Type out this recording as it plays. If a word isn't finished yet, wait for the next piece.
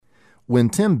When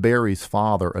Tim Barry's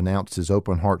father announced his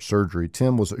open heart surgery,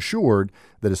 Tim was assured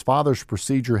that his father's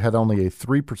procedure had only a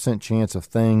 3% chance of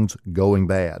things going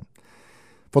bad.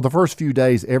 For the first few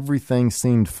days, everything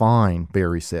seemed fine,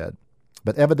 Barry said.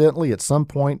 But evidently, at some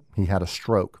point, he had a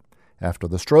stroke. After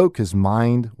the stroke, his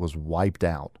mind was wiped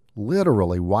out,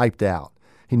 literally wiped out.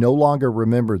 He no longer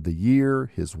remembered the year,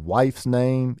 his wife's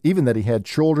name, even that he had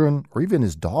children, or even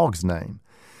his dog's name.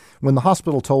 When the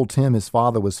hospital told Tim his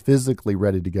father was physically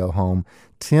ready to go home,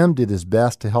 Tim did his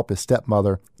best to help his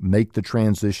stepmother make the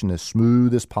transition as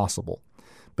smooth as possible.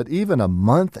 But even a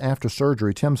month after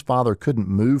surgery, Tim's father couldn't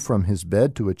move from his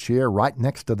bed to a chair right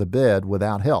next to the bed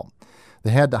without help.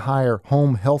 They had to hire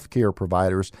home health care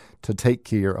providers to take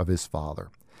care of his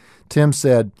father. Tim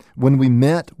said, when we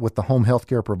met with the home health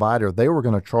care provider, they were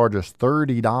going to charge us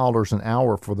 $30 an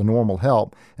hour for the normal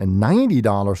help and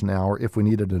 $90 an hour if we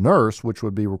needed a nurse, which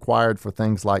would be required for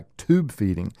things like tube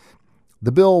feeding.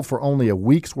 The bill for only a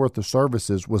week's worth of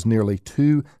services was nearly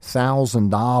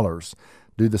 $2,000.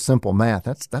 Do the simple math.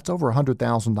 That's over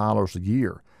 $100,000 a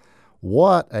year.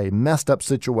 What a messed up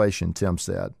situation, Tim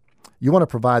said. You want to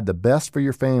provide the best for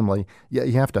your family, yet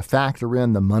you have to factor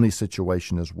in the money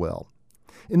situation as well.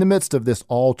 In the midst of this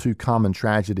all-too-common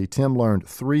tragedy, Tim learned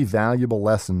 3 valuable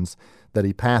lessons that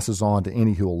he passes on to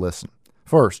any who will listen.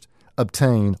 First,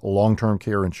 obtain long-term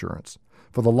care insurance.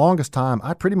 For the longest time,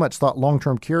 I pretty much thought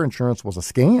long-term care insurance was a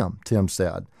scam, Tim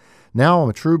said. Now I'm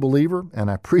a true believer, and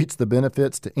I preach the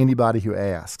benefits to anybody who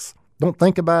asks. Don't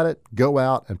think about it. Go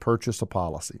out and purchase a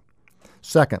policy.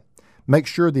 Second, make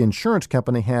sure the insurance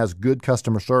company has good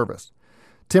customer service.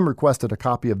 Tim requested a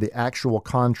copy of the actual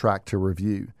contract to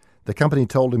review. The company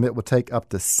told him it would take up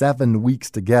to 7 weeks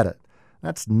to get it.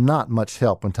 That's not much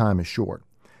help when time is short.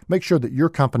 Make sure that your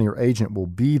company or agent will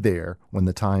be there when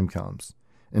the time comes.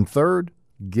 And third,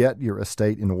 get your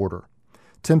estate in order.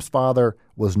 Tim's father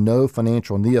was no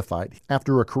financial neophyte.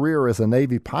 After a career as a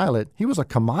Navy pilot, he was a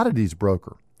commodities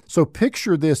broker. So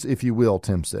picture this, if you will,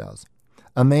 Tim says.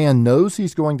 A man knows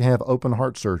he's going to have open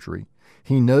heart surgery.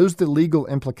 He knows the legal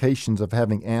implications of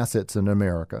having assets in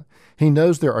America. He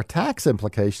knows there are tax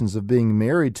implications of being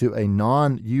married to a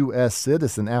non-U.S.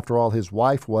 citizen. After all, his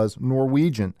wife was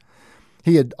Norwegian.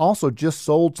 He had also just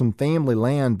sold some family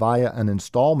land via an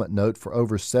installment note for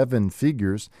over 7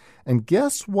 figures. And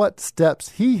guess what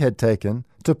steps he had taken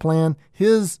to plan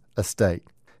his estate?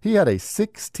 He had a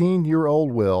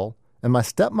 16-year-old will, and my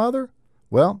stepmother,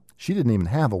 well, she didn't even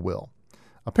have a will.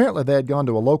 Apparently, they had gone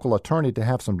to a local attorney to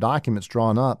have some documents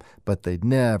drawn up, but they'd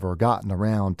never gotten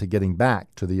around to getting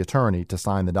back to the attorney to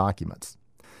sign the documents.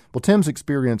 Well, Tim's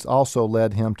experience also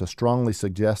led him to strongly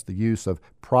suggest the use of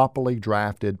properly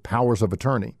drafted powers of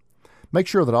attorney. Make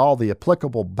sure that all the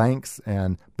applicable banks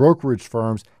and brokerage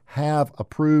firms have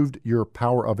approved your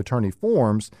power of attorney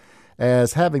forms,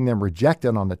 as having them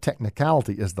rejected on the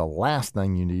technicality is the last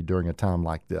thing you need during a time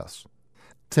like this.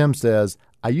 Tim says,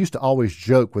 I used to always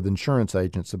joke with insurance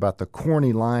agents about the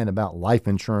corny line about life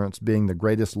insurance being the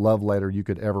greatest love letter you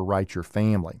could ever write your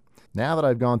family. Now that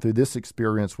I've gone through this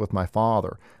experience with my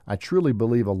father, I truly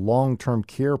believe a long-term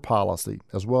care policy,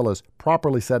 as well as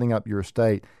properly setting up your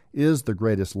estate, is the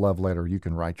greatest love letter you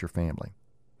can write your family.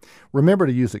 Remember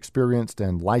to use experienced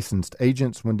and licensed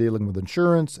agents when dealing with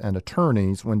insurance and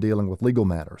attorneys when dealing with legal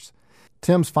matters.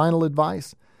 Tim's final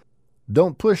advice?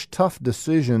 Don't push tough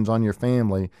decisions on your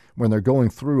family when they're going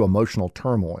through emotional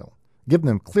turmoil. Give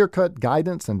them clear-cut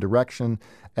guidance and direction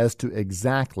as to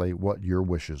exactly what your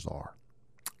wishes are.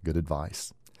 Good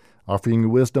advice. Offering you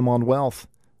wisdom on wealth,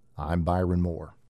 I'm Byron Moore.